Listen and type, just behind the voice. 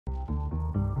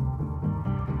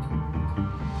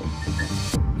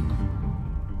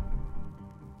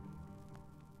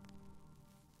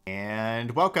And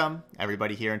welcome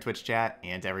everybody here in Twitch chat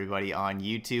and everybody on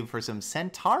YouTube for some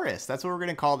Centaurus. That's what we're going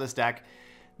to call this deck.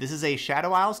 This is a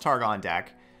Shadow Isles Targon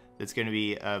deck. That's going to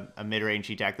be a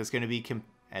mid-rangey deck. That's going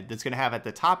to have at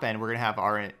the top end, we're going to have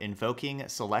our invoking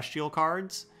celestial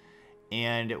cards,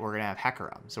 and we're going to have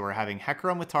Hecarim. So we're having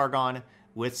Hecarim with Targon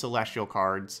with celestial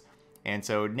cards. And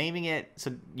so naming it,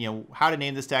 so how to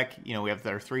name this deck, we have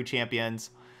our 3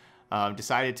 champions.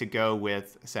 Decided to go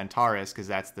with Centaurus because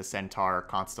that's the Centaur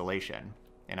constellation.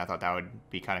 And I thought that would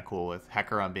be kind of cool with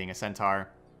Hecarim being a Centaur.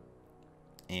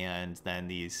 And then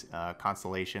these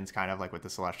constellations kind of like with the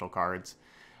celestial cards.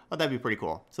 Oh, that'd be pretty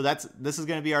cool. So this is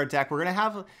going to be our deck. We're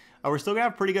still going to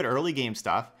have pretty good early game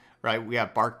stuff, right? We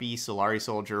have Bark Beast, Solari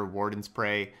Soldier, Warden's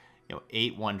Prey,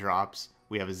 8 1-drops.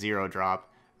 We have a 0-drop.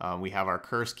 We have our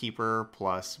Curse Keeper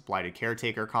plus Blighted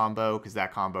Caretaker combo, because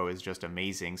that combo is just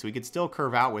amazing. So we could still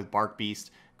curve out with Bark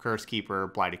Beast, Curse Keeper,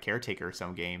 Blighted Caretaker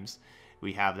some games.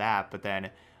 We have that, but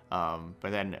then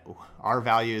our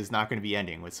value is not going to be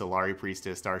ending with Solari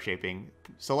Priestess, Starshaping.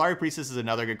 Solari Priestess is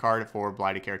another good card for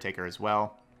Blighted Caretaker as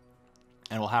well.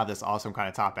 And we'll have this awesome kind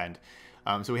of top end.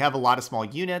 So we have a lot of small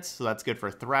units, so that's good for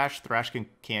Thresh. Thresh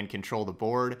can control the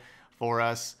board for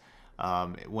us.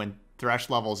 When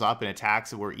Thresh levels up and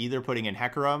attacks, we're either putting in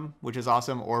Hecarim, which is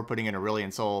awesome, or putting in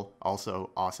Aurelion Sol, also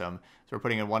awesome. So we're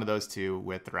putting in one of those two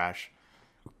with Thresh.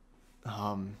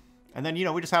 And then,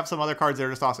 we just have some other cards that are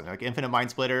just awesome. Like Infinite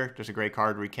Mind Splitter, just a great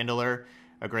card. Rekindler,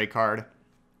 a great card.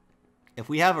 If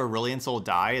we have Aurelion Sol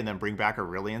die and then bring back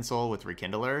Aurelion Sol with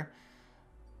Rekindler,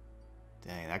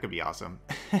 dang, that could be awesome.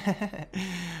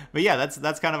 But yeah,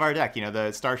 that's kind of our deck. The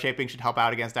Starshaping should help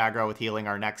out against aggro with healing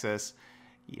our Nexus.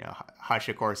 Hush,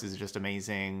 of course, is just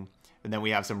amazing. And then we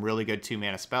have some really good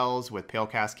 2-mana spells with Pale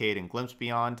Cascade and Glimpse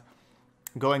Beyond.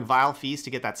 Going Vile Feast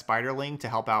to get that Spiderling to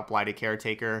help out Blighted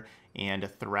Caretaker and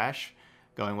Thresh.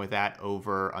 Going with that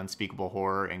over Unspeakable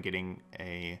Horror and getting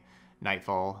a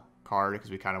Nightfall card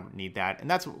because we kind of need that. And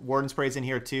that's Warden's Prey's in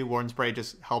here too. Warden's Prey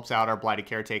just helps out our Blighted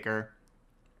Caretaker.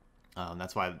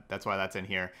 That's why that's in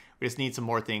here. We just need some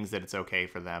more things that it's okay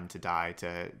for them to die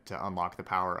to unlock the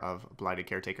power of Blighted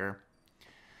Caretaker.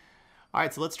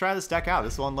 Alright, so let's try this deck out.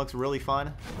 This one looks really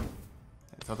fun.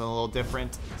 It's something a little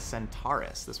different.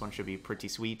 Centaurus. This one should be pretty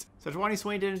sweet. So Sejuani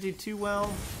Swain didn't do too well.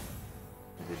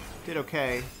 It did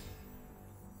okay.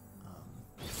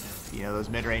 Those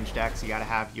mid-range decks, you gotta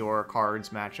have your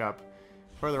cards match up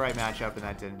for the right matchup, and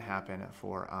that didn't happen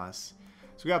for us.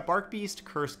 So we got Bark Beast,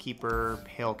 Curse Keeper,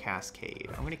 Pale Cascade.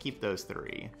 I'm gonna keep those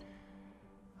 3.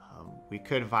 We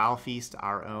could Vile Feast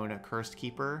our own Cursed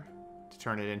Keeper to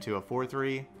turn it into a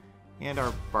 4/3. And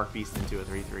our Bark Beast into a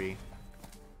 3/3.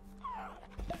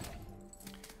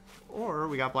 Or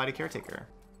we got Blighted Caretaker.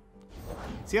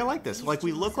 See, I like this. Like,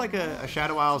 we look like a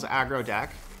Shadow Isles aggro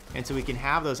deck. And so we can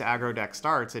have those aggro deck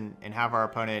starts and have our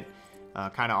opponent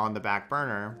kind of on the back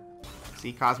burner.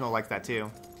 See, Cosmo likes that too.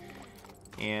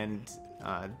 And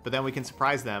but then we can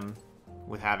surprise them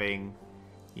with having,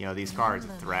 these cards.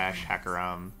 Thresh,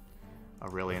 Hecarim,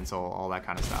 Aurelion Sol, all that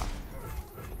kind of stuff.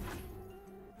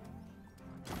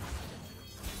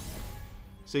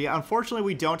 So yeah, unfortunately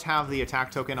we don't have the attack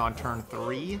token on turn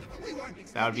 3.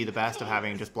 That would be the best of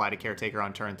having just Blighted Caretaker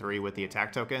on turn 3 with the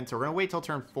attack token. So we're going to wait till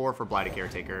turn 4 for Blighted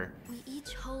Caretaker.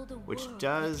 Which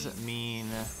does mean...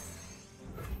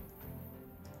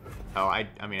 Oh, I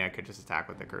mean, I could just attack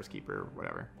with the Curse Keeper or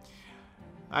whatever.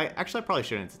 I probably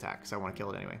shouldn't attack because I want to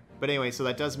kill it anyway. But anyway, so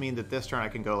that does mean that this turn I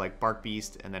can go like Bark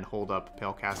Beast and then hold up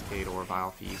Pale Cascade or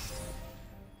Vile Feast.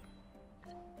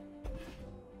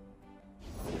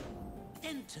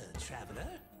 Enter, traveler,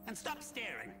 and stop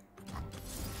staring.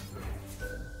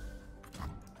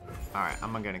 Alright,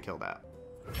 I'm gonna kill that.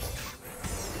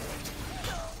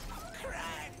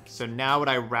 So now would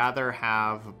I rather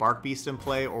have Bark Beast in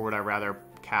play, or would I rather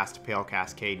cast Pale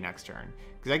Cascade next turn?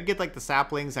 Because I could get like the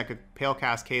saplings, I could Pale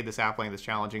Cascade the sapling that's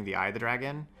challenging the Eye of the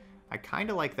Dragon. I kind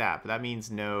of like that, but that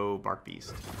means no Bark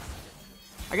Beast.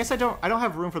 I guess I don't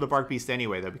have room for the Bark Beast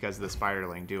anyway though because of the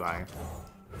Spiderling, do I?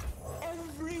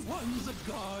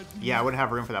 Yeah, I wouldn't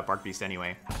have room for that Bark Beast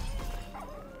anyway.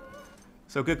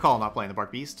 So good call not playing the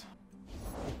Bark Beast.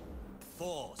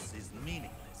 Force is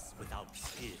meaningless without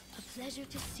skill. A pleasure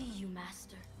to see you,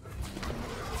 Master.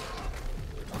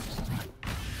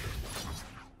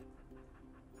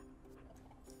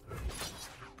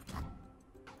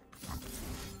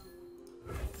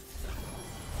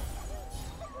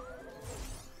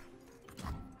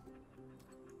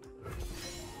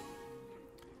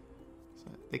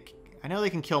 I know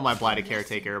they can kill my Blighted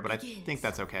Caretaker, but I think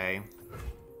that's okay.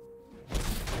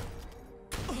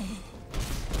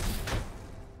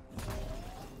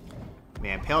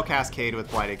 Man, Pale Cascade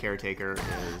with Blighted Caretaker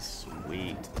is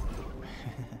sweet.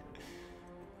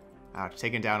 Ouch,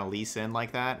 taking down a Lee Sin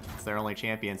like that. It's their only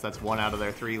champions. That's 1 out of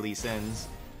their 3 Lee Sins,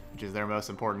 which is their most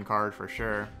important card for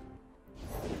sure.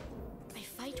 I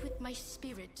fight with my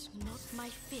spirit, not my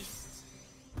fists.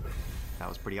 That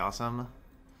was pretty awesome.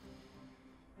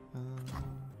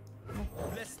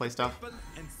 Play stuff.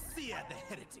 And sear the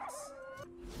heretics.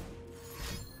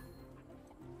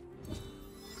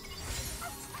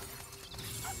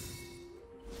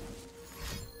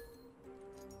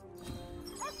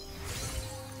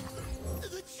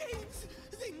 The chains,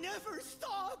 they never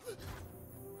stop.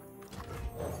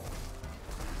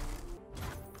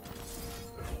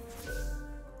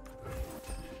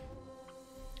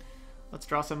 Let's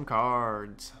draw some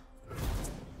cards.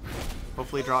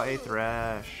 Hopefully draw a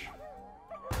Thresh.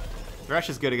 Thresh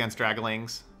is good against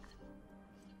Dragalings.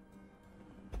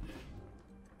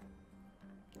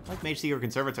 I like Mage Seeker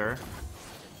Conservator.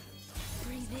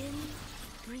 Breathe in,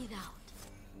 breathe out.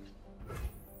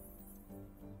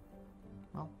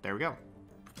 Well, there we go.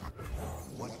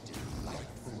 What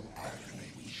delightful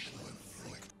agony we shall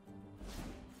inflict.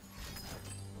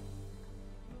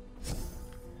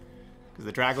 Because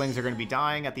the Dragalings are going to be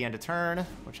dying at the end of turn,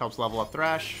 which helps level up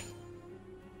Thresh.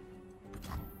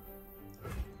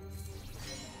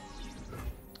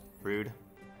 Rude.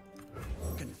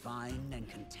 Confine and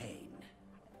contain.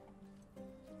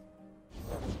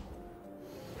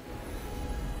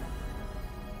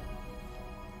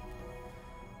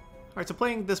 Alright, so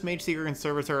playing this Mage Seeker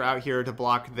Conservator out here to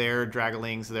block their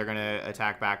Dragalings they're going to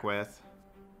attack back with.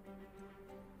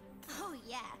 Oh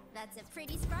yeah, that's a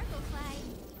pretty sparkle fly.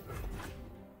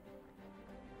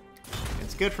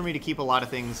 It's good for me to keep a lot of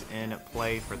things in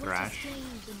play for What is Thresh.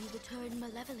 gained when you return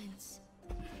malevolence?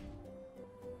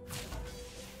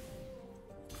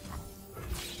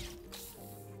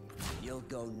 You'll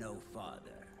go no farther.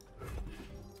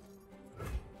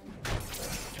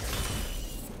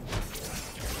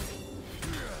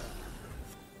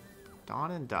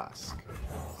 Dawn and Dusk.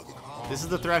 This is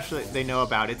the Thresh that they know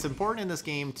about. It's important in this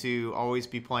game to always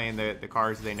be playing the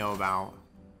cards they know about.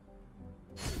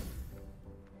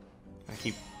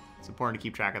 It's important to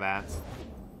keep track of that. So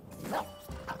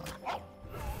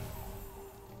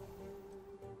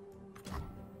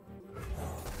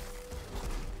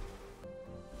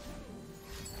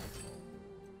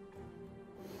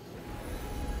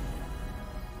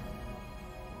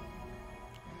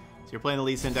you're playing the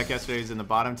Lee Sin deck yesterday. It was in the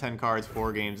bottom 10 cards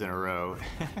 4 games in a row.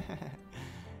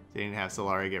 Didn't have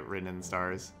Solari get written in the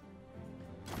stars.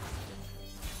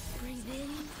 Breathe in,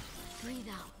 breathe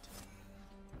out.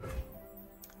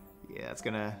 Yeah, it's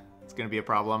gonna be a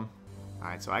problem.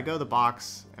 Alright, so I go the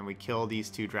box and we kill these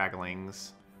 2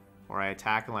 Dragalings. Or I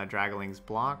attack and let Dragalings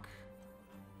block.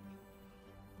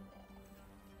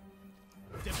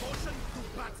 Devotion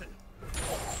to battle.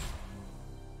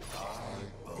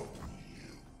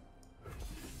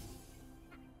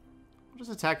 I'll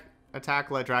just attack,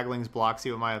 let Dragalings block,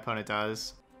 see what my opponent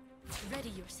does. Ready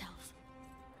yourself.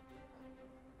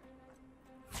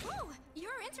 Oh,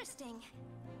 you're interesting.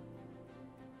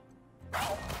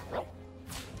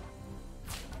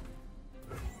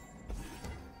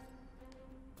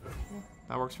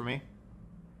 That works for me.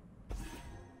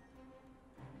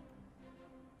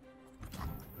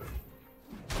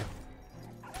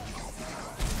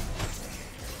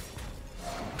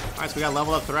 Alright, so we got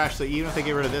level up Thresh, so even if they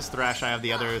get rid of this Thresh, I have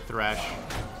the other Thresh.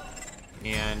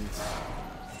 And...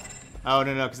 oh,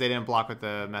 no, because they didn't block with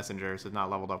the Messenger, so it's not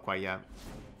leveled up quite yet.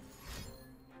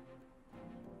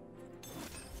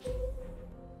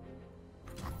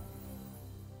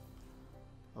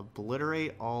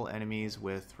 Obliterate all enemies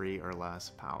with 3 or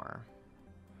less power.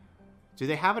 Do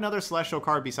they have another Celestial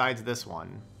card besides this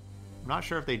one? I'm not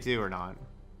sure if they do or not.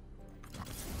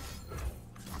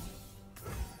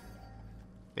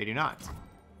 They do not.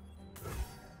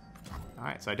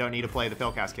 Alright, so I don't need to play the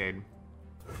Pale Cascade.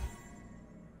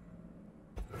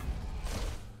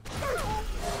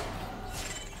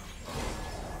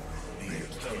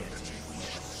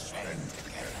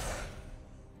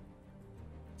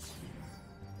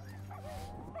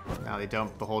 Now they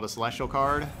don't behold a Celestial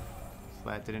card, so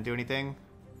that didn't do anything.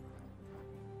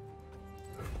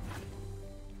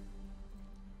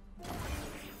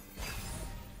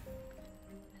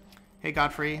 Hey,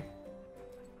 Godfrey.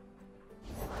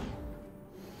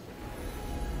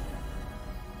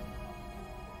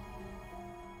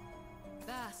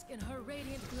 Bask in her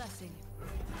radiant blessing.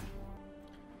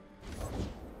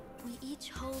 We each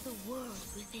hold the world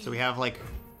within. So we have like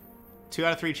 2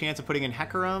 out of 3 chance of putting in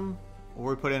Hecarim,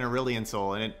 or we put in Aurelion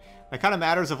Sol, and it kind of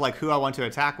matters of like who I want to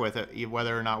attack with,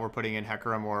 whether or not we're putting in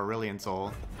Hecarim or Aurelion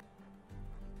Sol.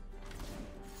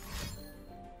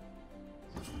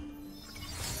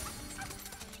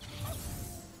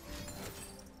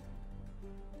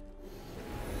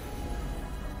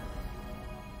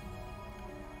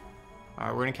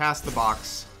 Alright, we're gonna cast the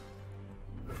box.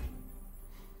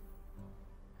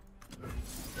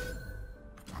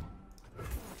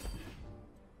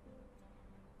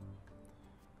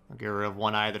 I'll get rid of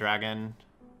one Eye of the Dragon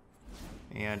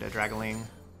and a Dragaling.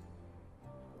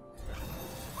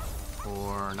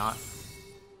 Or not.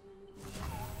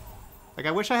 Like,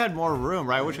 I wish I had more room,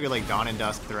 right? I wish I could, like, Dawn and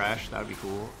Dusk Thresh. That would be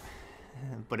cool.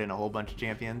 Put in a whole bunch of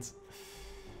champions.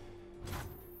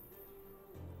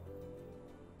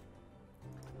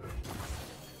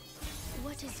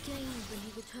 What is gained when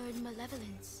you return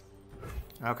malevolence?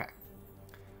 Okay.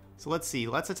 So let's see.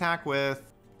 Let's attack with...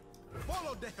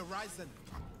 Follow the horizon.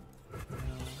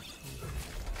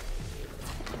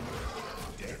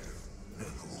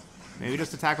 Maybe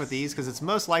just attack with these, because it's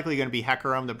most likely going to be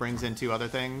Hecarim that brings in two other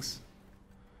things.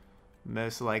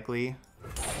 Most likely.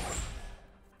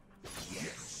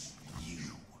 Yes, you.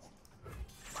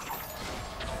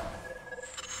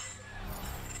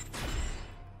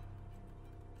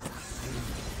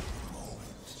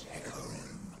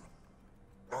 Hecarim.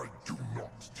 I do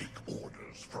not take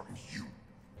orders from you.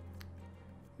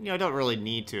 You know, I don't really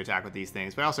need to attack with these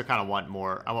things, but I also kind of want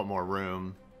more. I want more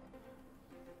room.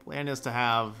 Plan is to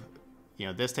have, you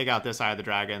know, this take out this Eye of the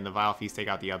Dragon, the Vile Feast take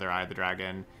out the other Eye of the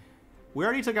Dragon. We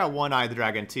already took out one Eye of the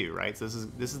Dragon too, right? So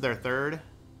this is their third.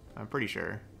 I'm pretty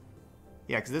sure.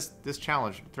 Yeah, because this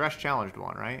challenge, Thresh challenged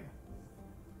one, right?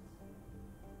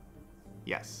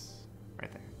 Yes,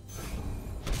 right there.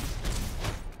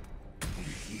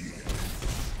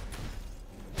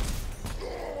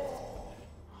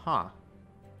 Huh.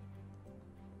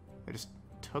 I just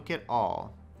took it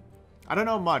all. I don't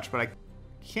know much, but I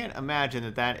can't imagine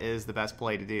that that is the best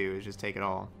play to do, is just take it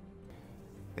all.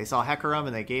 They saw Hecarim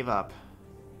and they gave up.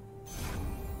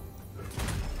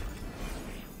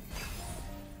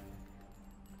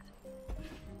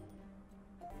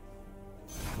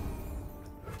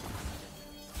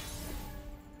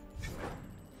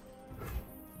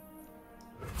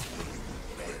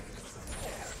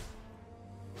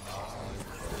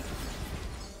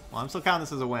 Well, I'm still counting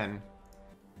this as a win.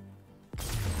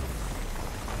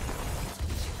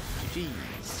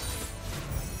 GG's.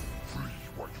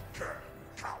 What you can,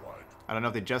 coward. I don't know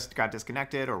if they just got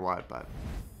disconnected or what, but...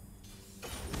 I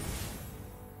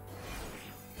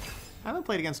haven't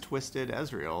played against Twisted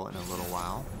Ezreal in a little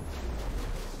while.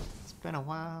 It's been a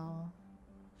while.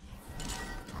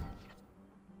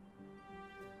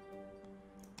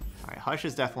 Alright, Hush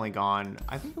is definitely gone.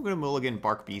 I think I'm going to mulligan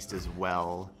Bark Beast as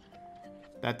well.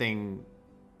 That thing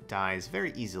dies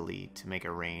very easily to make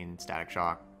a rain, static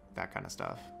shock, that kind of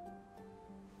stuff.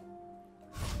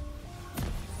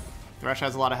 Thresh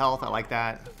has a lot of health, I like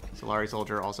that. Solari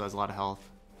Soldier also has a lot of health.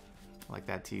 I like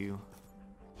that too.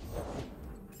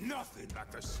 Nothing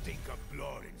like the stink of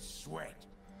blood and sweat.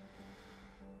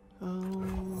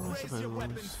 Oh, I Raise your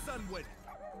weapon, suppose. Sunwood.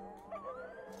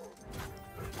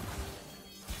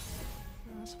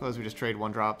 I suppose we just trade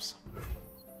one drops.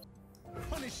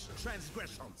 Punish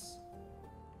transgressions.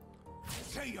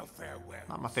 Say your farewell.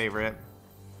 Not my favorite.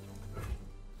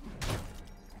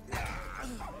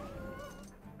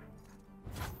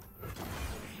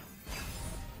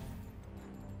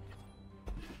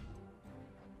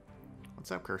 What's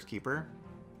up, Curse Keeper?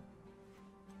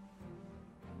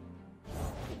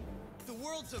 The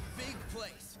world's a big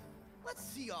place. Let's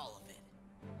see all of it.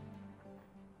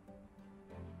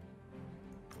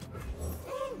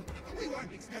 We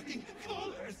weren't expecting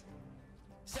callers.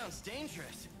 Sounds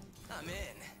dangerous. I'm in.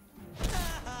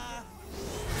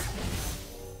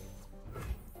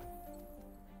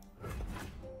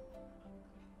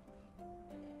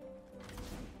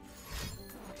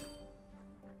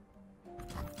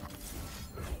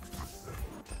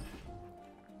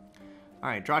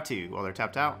 Alright, draw two while they're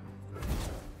tapped out.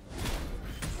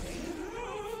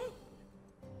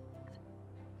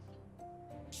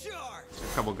 Sure.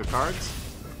 A couple good cards.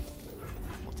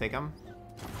 We'll take them.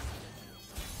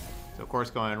 So, of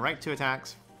course, going right to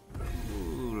attacks.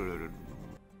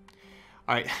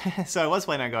 Alright, so I was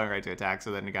planning on going right to attack,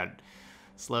 so then it got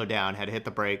slowed down, had to hit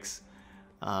the brakes.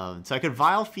 So I could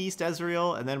Vile Feast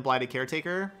Ezreal and then Blighted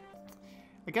Caretaker.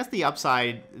 I guess the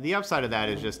upside of that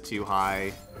is just too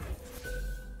high.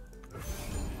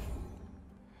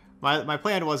 My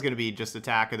plan was going to be just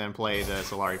attack and then play the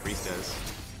Solari Priestess.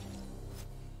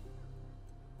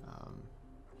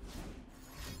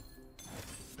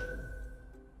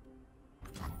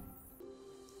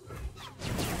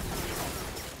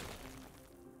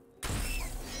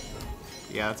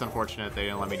 Yeah, that's unfortunate they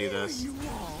didn't let me do this. They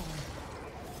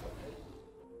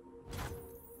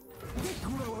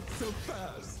grow up so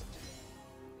fast.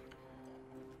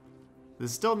 This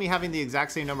is still me having the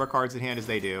exact same number of cards in hand as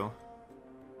they do.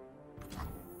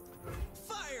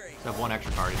 So I have one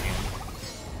extra card in hand.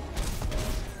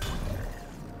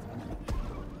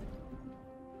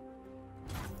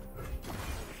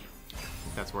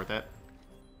 That's worth it.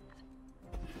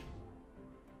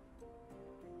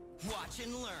 Watch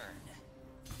and learn.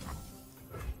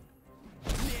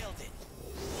 Nailed it.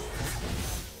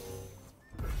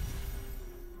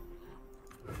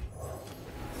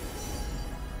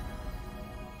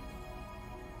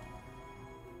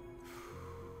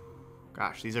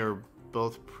 Gosh, these are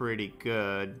both pretty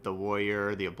good. The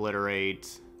Warrior, the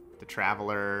Obliterate, the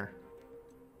Traveler.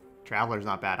 Traveler's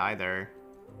not bad either.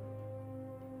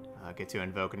 Get to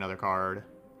invoke another card.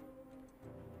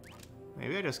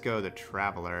 Maybe I just go the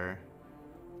Traveler.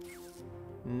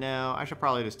 No, I should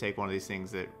probably just take one of these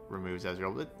things that removes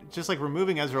Ezreal. But just like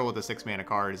removing Ezreal with a 6-mana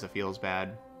card is feels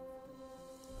bad.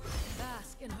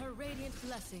 Bask in her radiant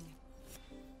blessing.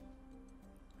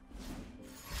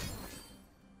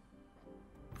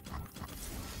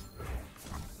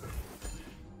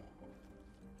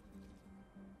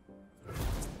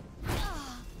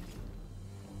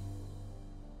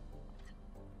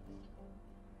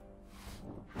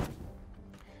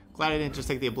 Glad I didn't just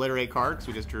take the Obliterate card, because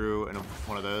we just drew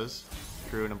one of those.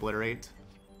 Drew an Obliterate.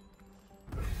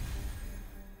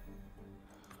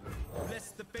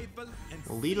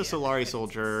 We'll lead a Solari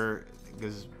Soldier,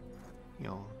 because, you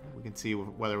know, we can see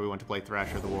whether we want to play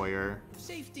Thresh or the Warrior.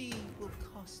 Safety will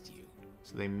cost you.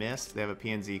 So they missed. They have a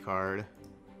PNZ card.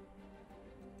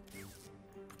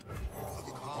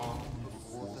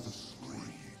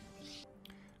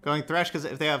 Going Thresh, because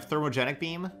if they have Thermogenic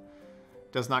Beam,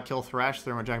 does not kill Thresh.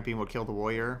 Thermogenic Beam will kill the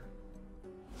Warrior.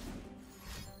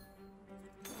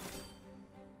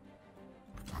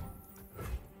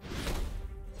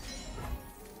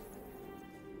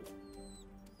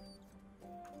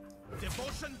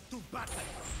 Devotion to battle.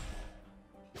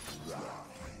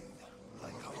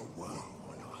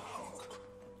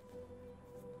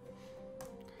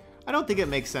 I don't think it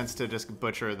makes sense to just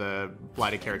butcher the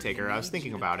Blighted Caretaker. I was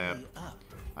thinking about it.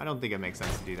 I don't think it makes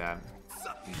sense to do that.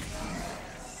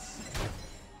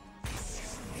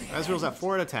 Ezreal's at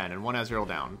 4 out of 10 and 1 Ezreal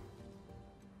down.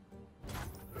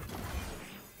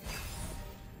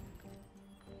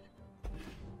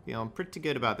 Feeling pretty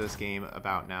good about this game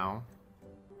about now.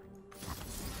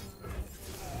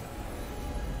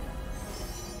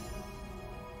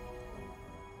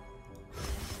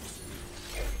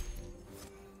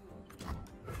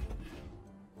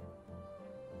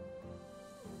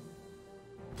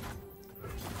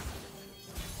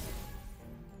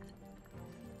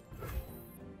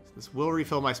 This will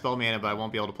refill my spell mana, but I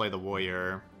won't be able to play the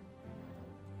Warrior.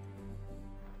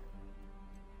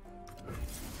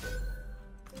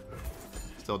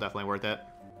 Still definitely worth it.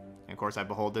 And of course I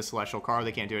behold this Celestial card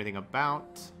they can't do anything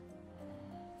about.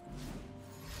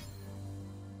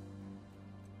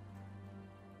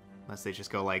 Unless they just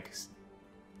go like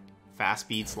fast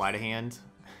speed sleight of hand.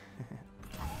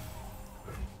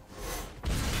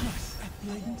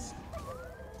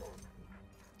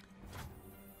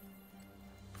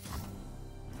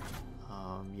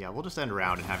 Yeah, we'll just end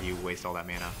around and have you waste all that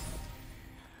mana.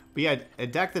 But yeah, a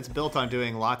deck that's built on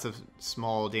doing lots of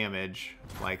small damage,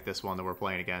 like this one that we're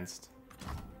playing against.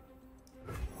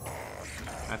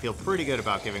 I feel pretty good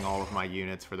about giving all of my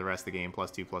units for the rest of the game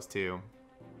 +2/+2.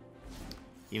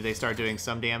 If they start doing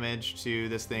some damage to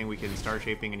this thing, we can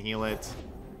Starshaping and heal it.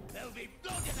 There'll be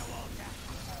blood in the water.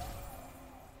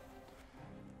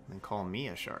 And call me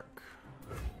a shark.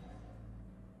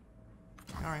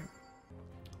 Alright.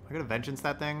 I gotta Vengeance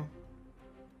that thing.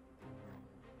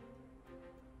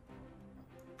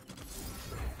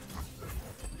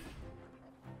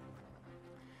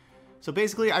 So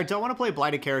basically, I don't want to play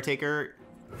Blighted Caretaker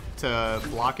to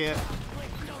block it.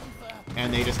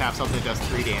 And they just have something that does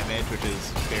 3 damage, which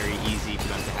is very easy for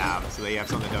them to have. So they have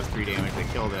something that does 3 damage, they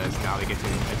kill this, now they get to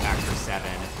attack for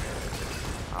 7.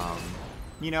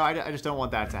 You know, I just don't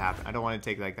want that to happen. I don't want to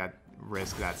take like that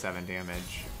risk, that 7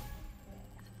 damage.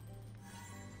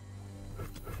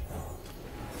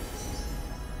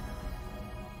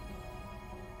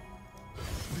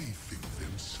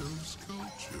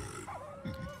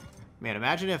 Man,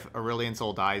 imagine if Aurelion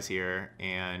Sol dies here,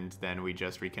 and then we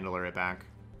just rekindle it back.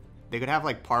 They could have,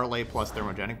 like, Parlay plus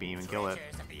Thermogenic Beam and kill it.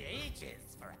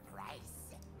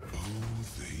 Oh,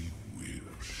 they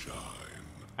will shine.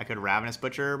 I could Ravenous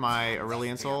Butcher my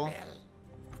Aurelion Sol.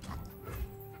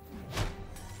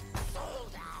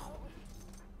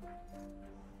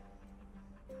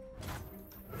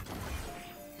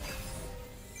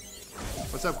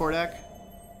 What's up, Kordek?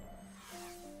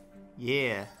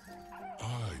 Yeah.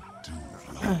 I do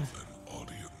love an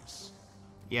audience.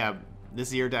 Yeah, this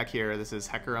is your deck here. This is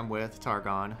Hecarim with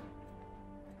Targon.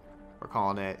 We're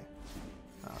calling it...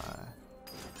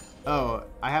 oh,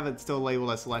 I have it still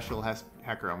labeled as Celestial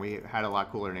Hecarim. We had a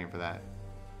lot cooler name for that.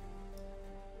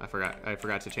 I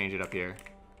forgot to change it up here.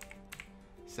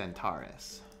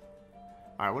 Centaurus.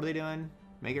 Alright, what are they doing?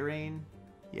 Make it rain?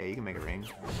 Yeah, you can make it rain.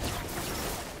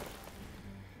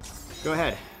 Go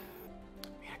ahead.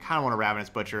 Man, I kind of want to Ravenous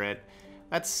Butcher it.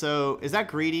 That's so... Is that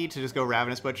greedy to just go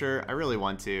Ravenous Butcher? I really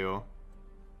want to.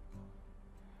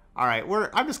 Alright,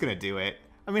 I'm just going to do it.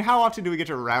 I mean, how often do we get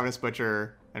to Ravenous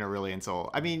Butcher and Aurelion Sol?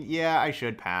 I mean, yeah, I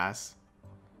should pass.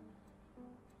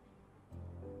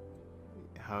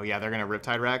 Oh, yeah, they're going to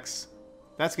Riptide Rex.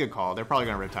 That's a good call. They're probably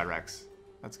going to Riptide Rex.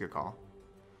 That's a good call.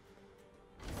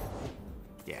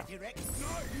 Yeah.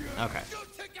 Okay.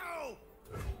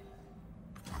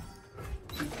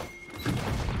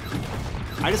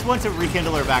 I just want to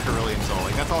rekindle her back Aurelion Sol.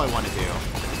 Like, that's all I want to do.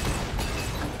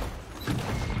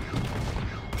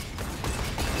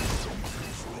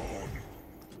 Something's wrong.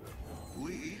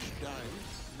 We each died,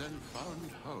 then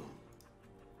found hope.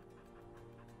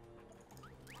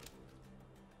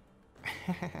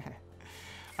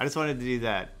 I just wanted to do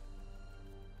that.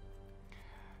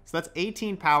 So that's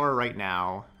 18 power right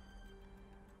now.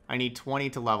 I need 20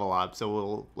 to level up, so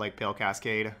we'll, like, Pale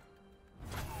Cascade.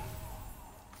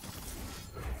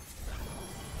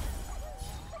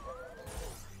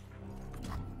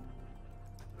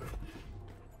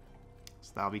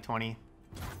 So that'll be 20.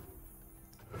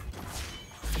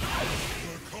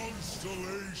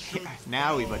 Yeah,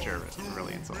 now we butcher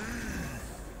Aurelion Sol.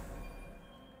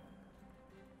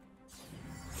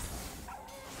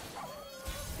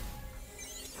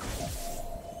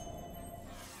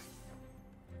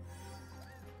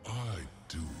 I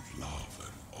do love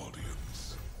an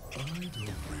audience. I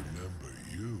don't remember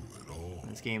you at all.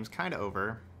 This game's kind of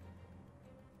over.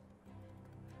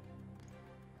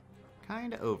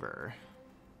 Kind of over.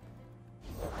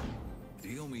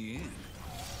 Deal me in.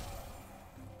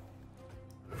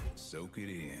 Soak it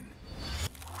in.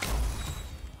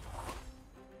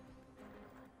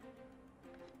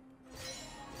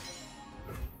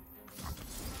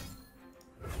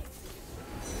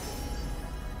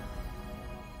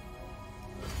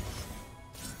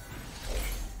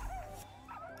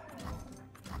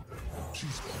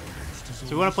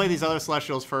 So we want to play these other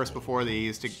Celestials first before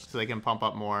these, so they can pump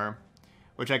up more.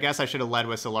 Which I guess I should have led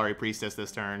with Solari Priestess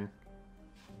this turn.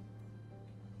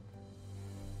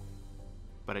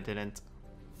 But I didn't.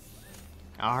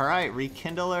 Alright,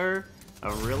 Rekindler,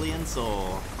 Aurelion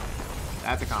Sol.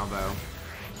 That's a combo.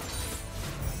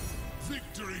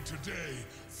 Victory today,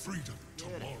 freedom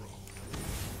tomorrow.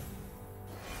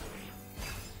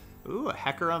 Ooh, a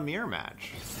Hecarim mirror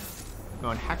match.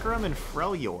 Going Hecarim and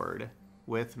Freljord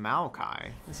with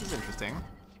Maokai. This is interesting.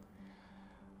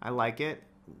 I like it.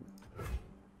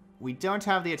 We don't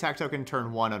have the attack token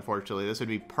turn 1, unfortunately. This would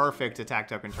be perfect attack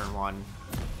token turn 1.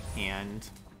 And...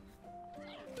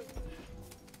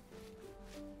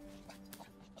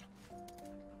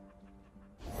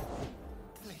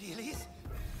 Lady Elise,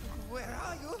 where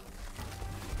are you?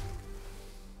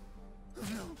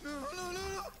 No.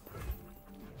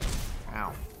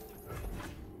 Ow.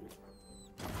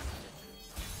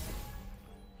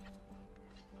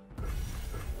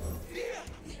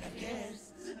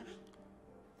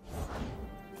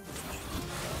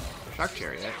 Shark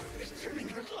Chariot.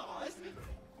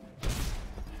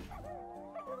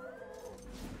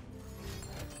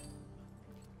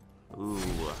 Ooh.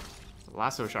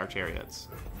 Lasso Shark Chariots.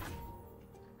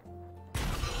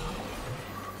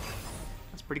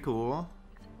 That's pretty cool.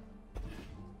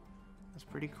 That's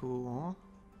pretty cool.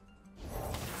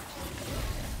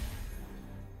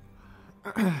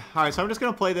 Alright, so I'm just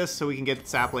going to play this so we can get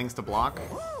saplings to block.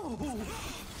 Ooh,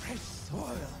 fresh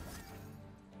soil.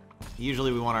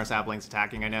 Usually we want our saplings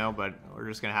attacking, I know, but we're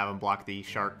just going to have them block the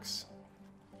sharks.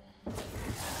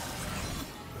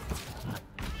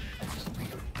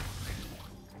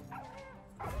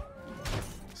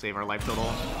 Save our life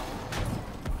total.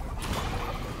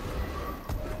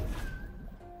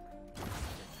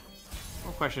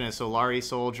 The question is Solari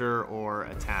Soldier or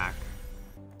attack?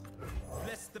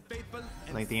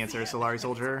 I think the answer is Solari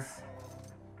Soldier.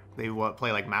 They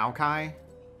play like Maokai?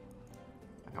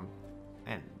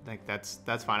 And like that's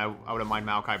fine. I wouldn't mind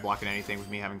Maokai blocking anything with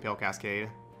me having Pale Cascade.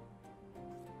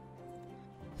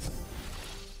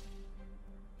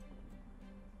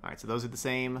 Alright, so those are the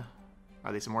same.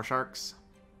 Are they some more sharks?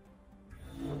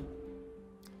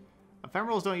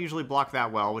 Ephemerals don't usually block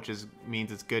that well, which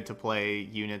means it's good to play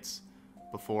units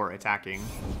before attacking.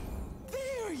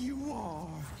 There you are.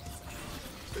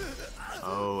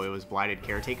 Oh, it was Blighted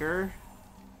Caretaker?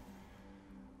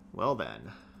 Well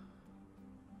then.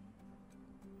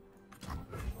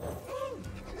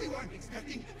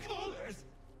 expecting flawless.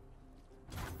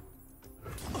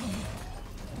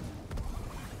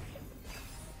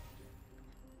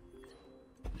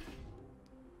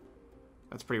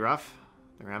 That's pretty rough.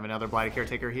 They're gonna have another Blighted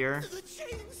Caretaker here. The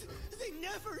chains, they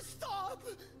never stop.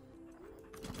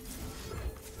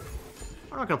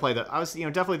 I'm not gonna play that. I was,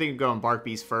 definitely thinking of going Bark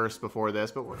Beast first before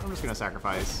this, but I'm just gonna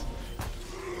sacrifice.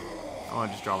 I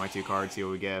want to just draw my 2 cards, see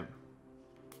what we get.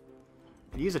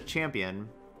 Use a champion.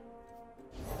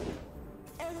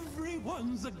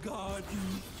 Everyone's a garden.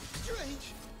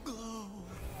 Strange glow.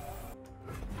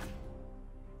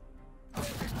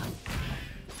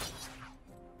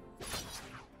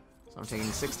 So I'm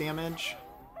taking 6 damage.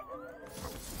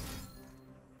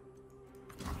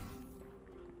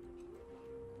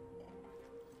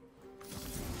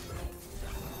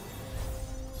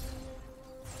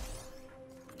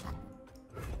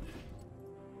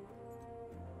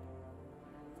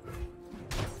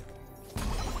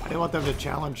 I didn't want them to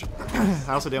challenge. I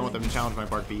also didn't want them to challenge my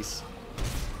Bark Beast.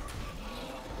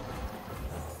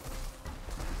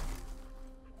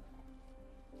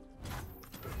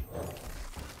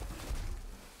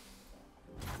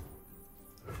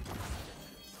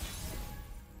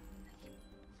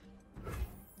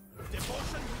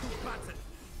 Devotion to battle.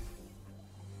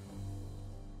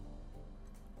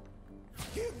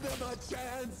 Give them a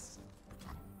chance.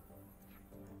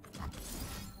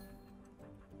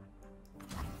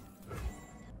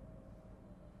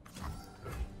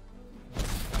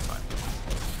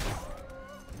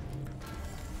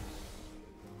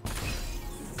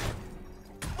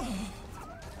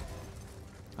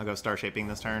 I'll go Starshaping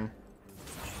this turn.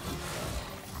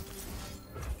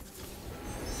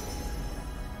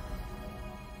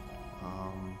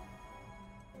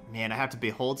 Man, I have to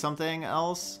behold something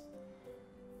else.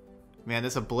 Man,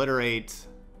 this Obliterate.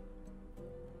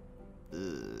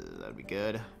 That'd be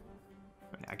good.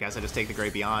 I guess I just take the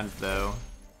Great Beyond, though.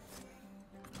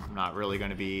 I'm not really going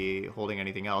to be holding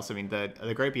anything else. I mean,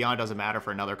 the Great Beyond doesn't matter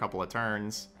for another couple of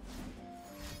turns.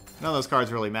 None of those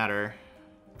cards really matter.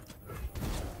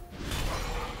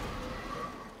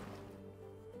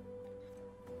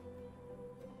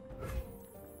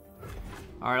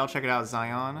 Alright, I'll check it out,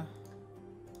 Zion.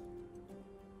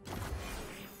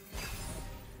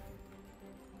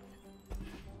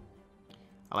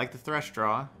 I like the Thresh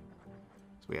draw.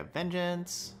 So we have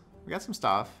Vengeance. We got some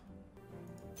stuff.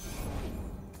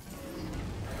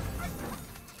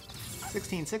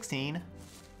 16-16.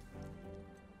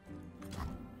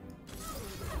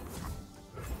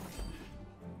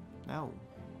 No.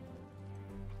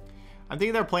 I'm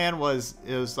thinking their plan was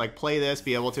like play this,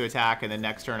 be able to attack, and then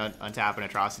next turn untap and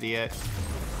Atrocity it.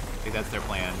 I think that's their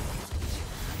plan.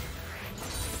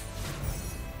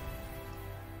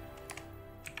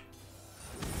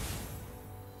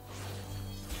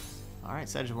 Alright,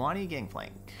 Sejuani,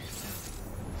 Gangplank.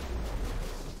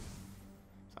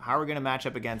 So how are we going to match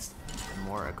up against a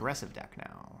more aggressive deck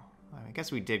now? I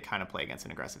guess we did kind of play against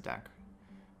an aggressive deck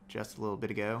just a little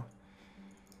bit ago.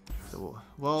 So,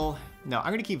 well, no, I'm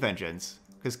going to keep Vengeance,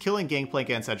 because killing Gangplank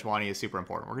and Sejuani is super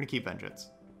important. We're going to keep Vengeance.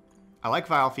 I like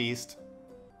Vile Feast.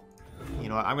 You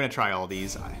know what? I'm going to try all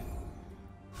these.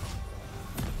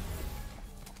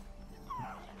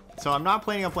 So I'm not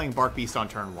planning on playing Bark Beast on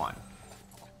turn 1,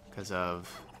 because of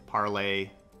Parlay,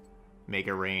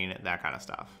 Mega Rain, that kind of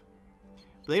stuff.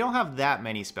 But they don't have that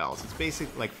many spells. It's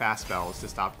basically like fast spells to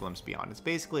stop Glimpse Beyond. It's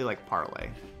basically like Parlay.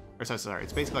 Or sorry,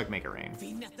 it's basically like Mega Rain.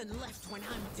 Be nothing left when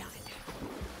I'm done.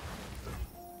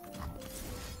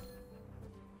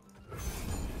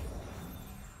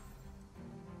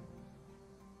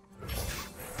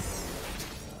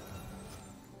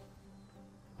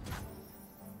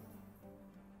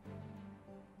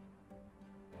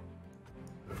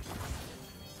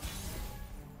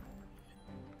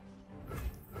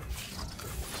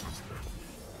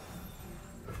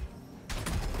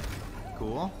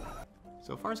 Cool.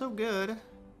 So far, so good.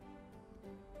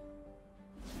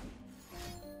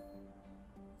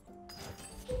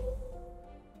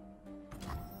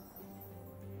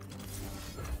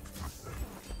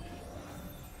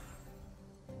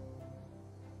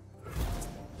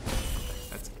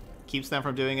 That keeps them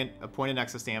from doing a point of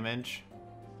Nexus damage.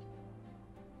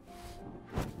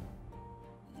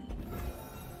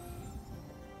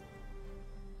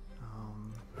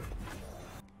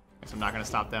 I'm not going to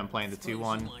stop them playing the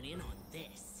 2-1.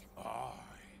 I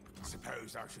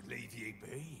suppose I should leave ye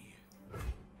be.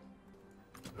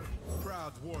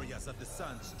 Proud warriors of the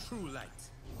sun's true light.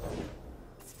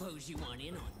 Suppose you want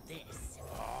in on this.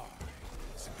 I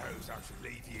suppose I should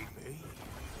leave ye be.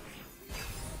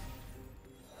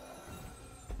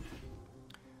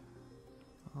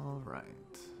 All right.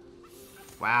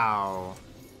 Wow.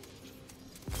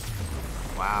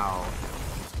 Wow.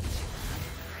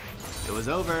 It was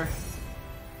over.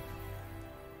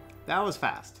 That was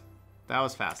fast. That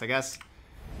was fast. I guess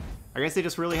they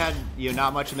just really had, you know,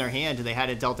 not much in their hand, and they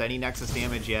hadn't dealt any Nexus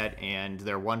damage yet, and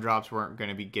their 1-drops weren't going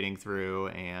to be getting through,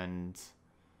 and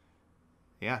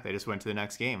yeah, they just went to the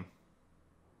next game.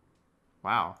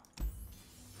 Wow.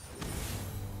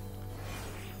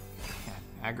 Yeah,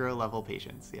 aggro level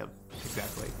patience. Yep,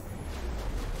 exactly.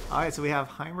 Alright, so we have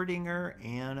Heimerdinger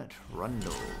and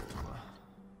Trundle.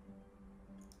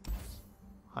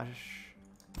 Hush.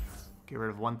 Get rid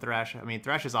of one Thresh. I mean,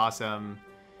 Thresh is awesome.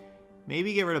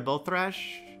 Maybe get rid of both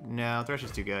Thresh? No, Thresh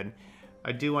is too good.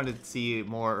 I do want to see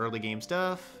more early game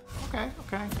stuff. Okay,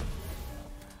 okay.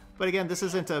 But again, this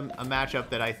isn't a matchup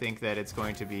that I think that it's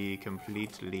going to be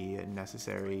completely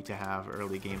necessary to have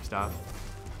early game stuff.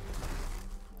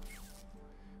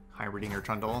 Heimerdinger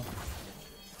Trundle.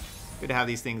 Good to have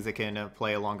these things that can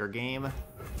play a longer game.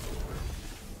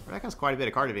 That has quite a bit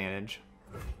of card advantage.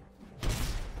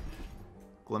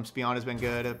 Glimpse Beyond has been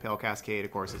good. Pale Cascade,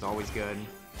 of course, is always good.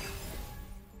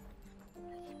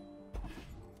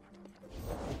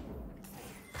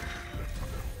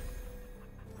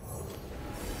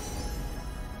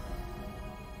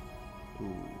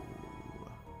 Ooh.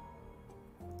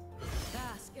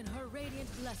 Bask in her radiant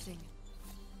blessing.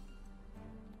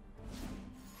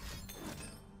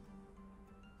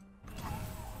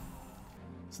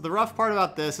 So the rough part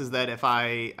about this is that if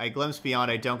I Glimpse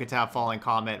Beyond, I don't get to have Falling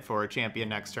Comet for a champion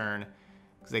next turn,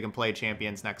 because they can play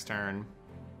champions next turn.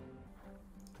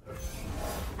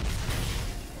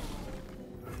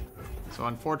 So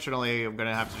unfortunately, I'm going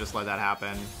to have to just let that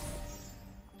happen.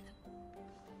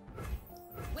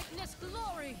 Witness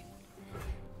glory.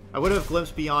 I would have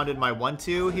Glimpse Beyonded my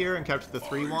 1-2 here and kept the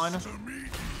 3-1.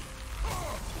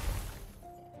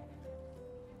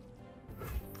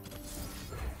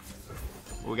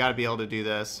 We gotta be able to do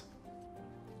this.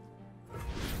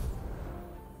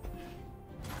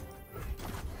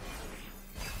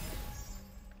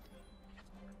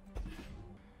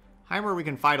 Heimer we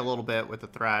can fight a little bit with the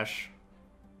Thresh.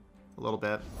 A little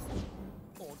bit.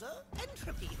 Order,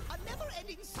 entropy, a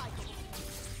never-ending cycle.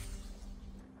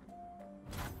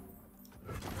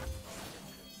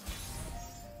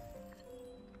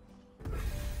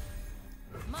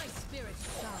 My spirit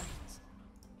shines.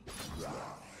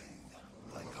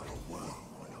 Like a worm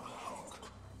in a hawk.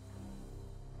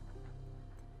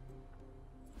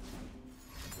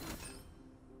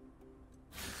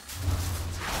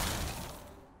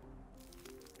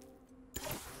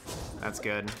 That's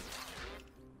good.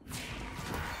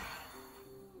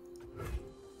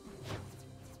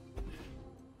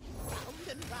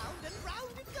 Round and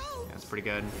round it goes. That's pretty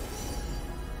good.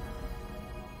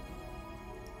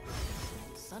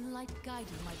 Sunlight guide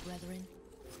you, my brethren.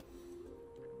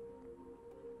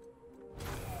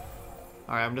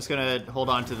 Alright, I'm just gonna hold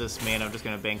on to this mana. I'm just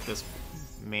gonna bank this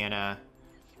mana.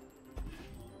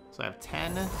 So I have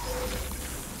 10.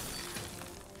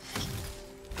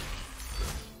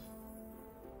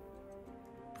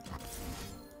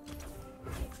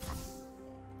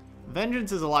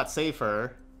 Vengeance is a lot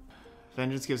safer.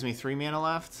 Vengeance gives me 3 mana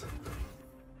left.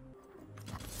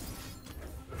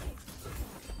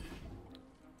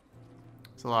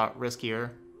 It's a lot riskier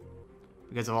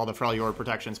because of all the Freljord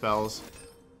protection spells.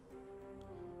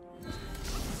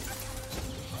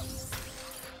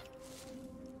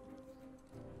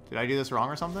 Did I do this wrong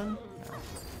or something? No.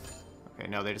 Okay,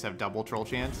 no, they just have double troll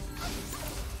chance.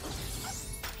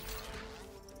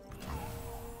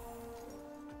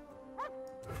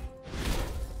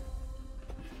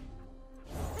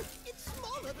 It's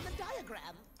smaller than a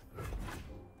diagram.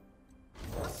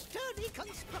 A sturdy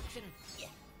construction. Yeah.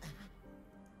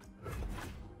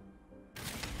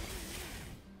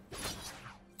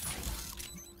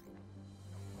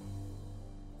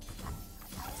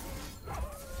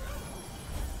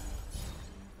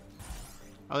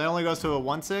 Oh, that only goes to a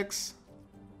 1/6?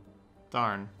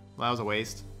 Darn. Well, that was a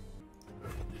waste.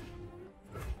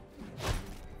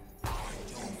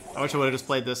 I wish I would have just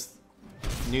played this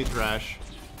new Thresh.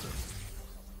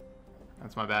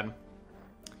 That's my bad.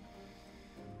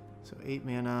 So 8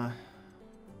 mana.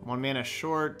 1 mana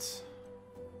short.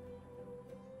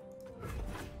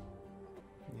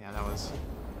 Yeah, that was...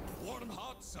 Warm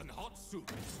hearts and hot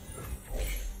soup.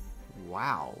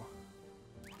 Wow.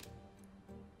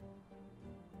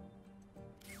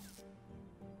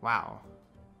 Wow.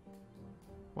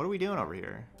 What are we doing over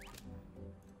here?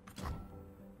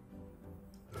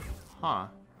 Huh.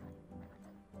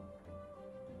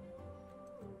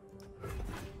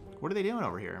 What are they doing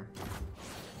over here?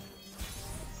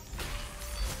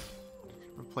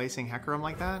 We're placing Hecarim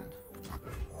like that.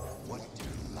 What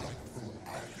delightful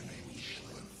agony we shall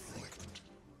inflict.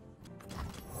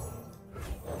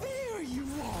 There you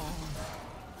are!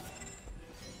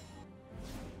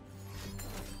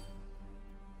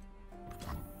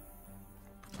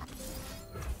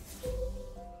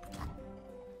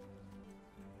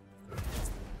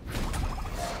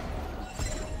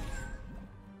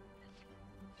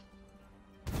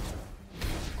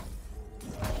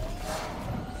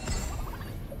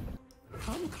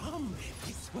 Come,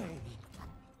 this way.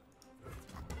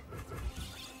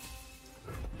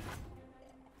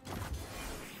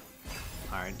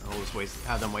 Alright, I'll just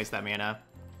have them waste that mana.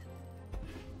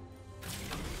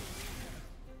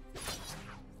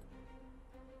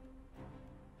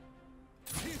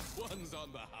 This one's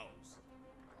on the house.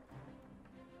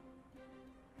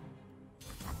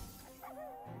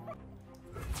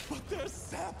 But they're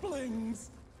saplings!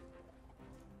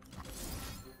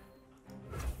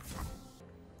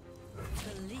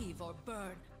 Believe or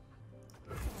burn.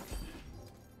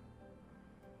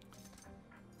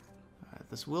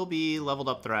 This will be leveled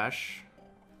up Thresh.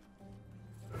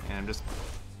 And I'm just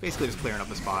basically just clearing up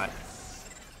the spot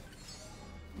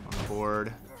on the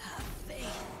board.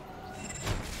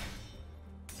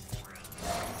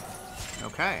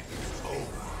 Okay.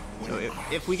 So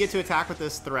if we get to attack with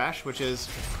this Thresh, which is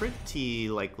pretty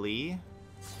likely,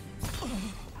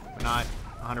 but not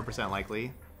 100%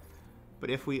 likely, but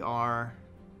if we are,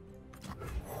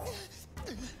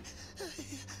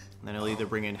 then it'll either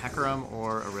bring in Hecarim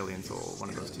or Aurelion Sol, one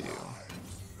of those two.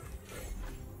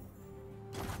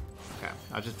 Okay,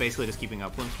 I was just basically just keeping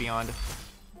up Glimpse Beyond.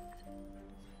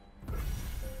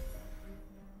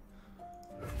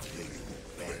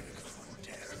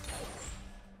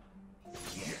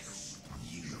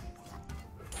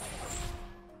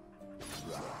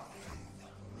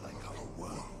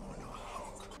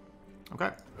 Okay.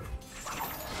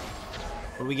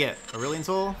 What do we get? Aurelion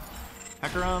Sol?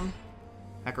 Hecarim?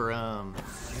 Hecarim.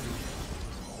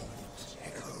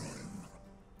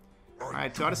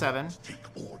 Alright, 2 out of 7.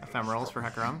 Ephemerals for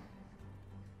Hecarim.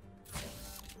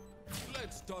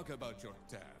 Let's talk about your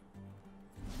tab.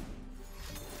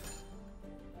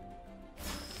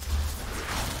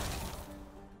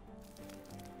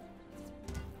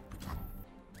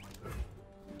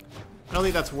 I don't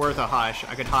think that's worth a Hush.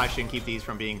 I could Hush and keep these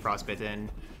from being frostbitten.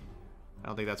 I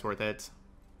don't think that's worth it.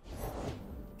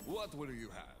 What will you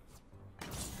have?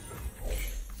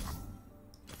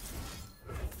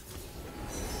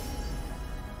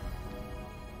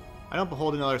 I don't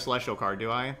behold another Celestial card, do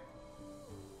I?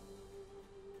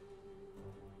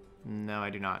 No, I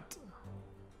do not.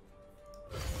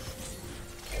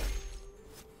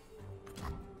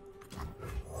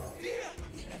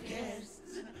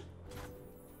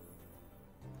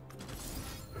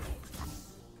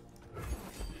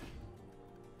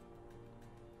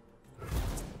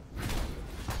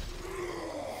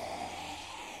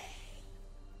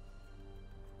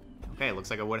 Okay, looks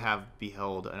like I would have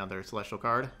beheld another Celestial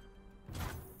card.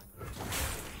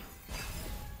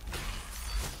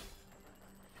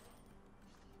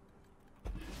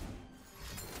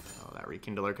 Oh, that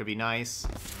Rekindler could be nice.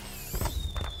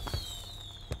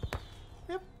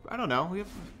 Yep, I don't know. We have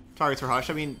targets for Hush.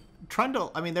 I mean,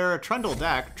 Trundle. I mean, they're a Trundle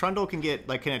deck. Trundle can get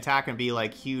can attack and be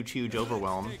like huge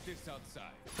overwhelm. Take this outside.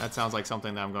 That sounds like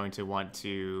something that I'm going to want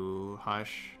to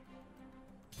Hush.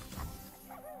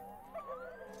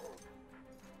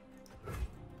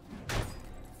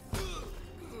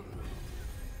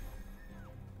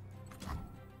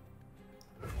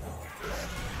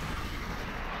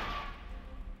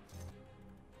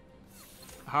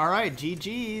 Alright,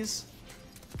 GG's.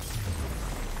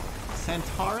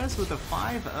 Centaurus with a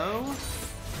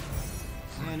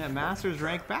 5-0. And at Master's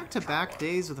rank, back-to-back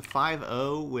days with a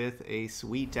 5-0 with a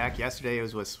sweet deck. Yesterday it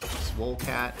was with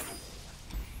Swolecat.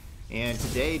 And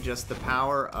today, just the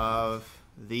power of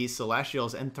the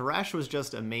Celestials. And Thresh was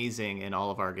just amazing in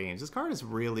all of our games. This card is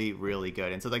really, really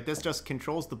good. And so like this just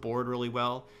controls the board really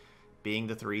well, being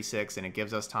the 3/6, and it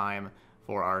gives us time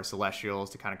for our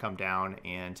Celestials to kind of come down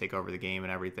and take over the game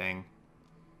and everything.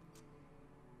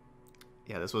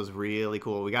 Yeah, this was really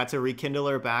cool. We got to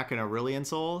Rekindler back in Aurelion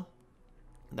Sol.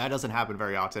 That doesn't happen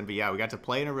very often, but yeah, we got to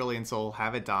play an Aurelion Sol,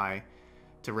 have it die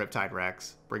to Riptide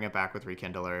Rex, bring it back with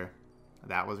Rekindler.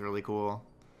 That was really cool.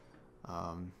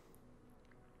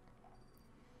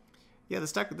 Yeah,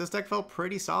 this deck felt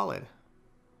pretty solid.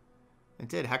 It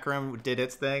did. Hecarim did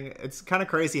its thing. It's kind of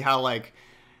crazy how like,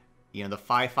 you know, the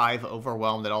 5/5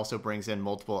 overwhelm that also brings in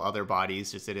multiple other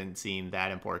bodies just didn't seem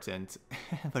that important,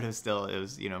 but it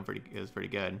was you know it was pretty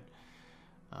good.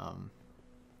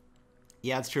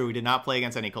 Yeah, it's true. We did not play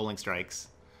against any Culling Strikes.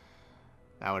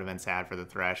 That would have been sad for the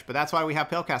Thresh. But that's why we have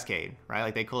Pale Cascade, right?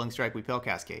 Like, they Cooling Strike, we Pale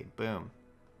Cascade. Boom.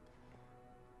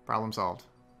 Problem solved.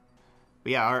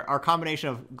 But yeah, our combination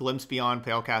of Glimpse Beyond,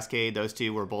 Pale Cascade, those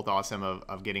two were both awesome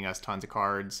of getting us tons of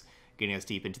cards, getting us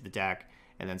deep into the deck.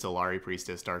 And then Solari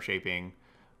Priestess, Starshaping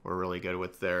were really good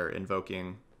with their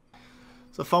invoking.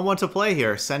 It's a fun one to play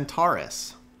here,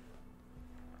 Centaurus.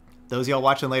 Those of y'all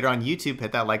watching later on YouTube,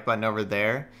 hit that like button over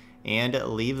there and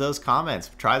leave those comments.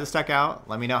 Try this deck out.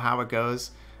 Let me know how it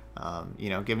goes. You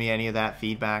know, give me any of that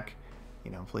feedback.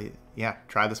 You know, please, yeah,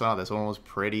 try this one out. This one was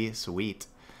pretty sweet.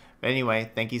 But anyway,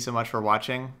 thank you so much for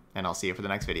watching, and I'll see you for the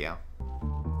next video.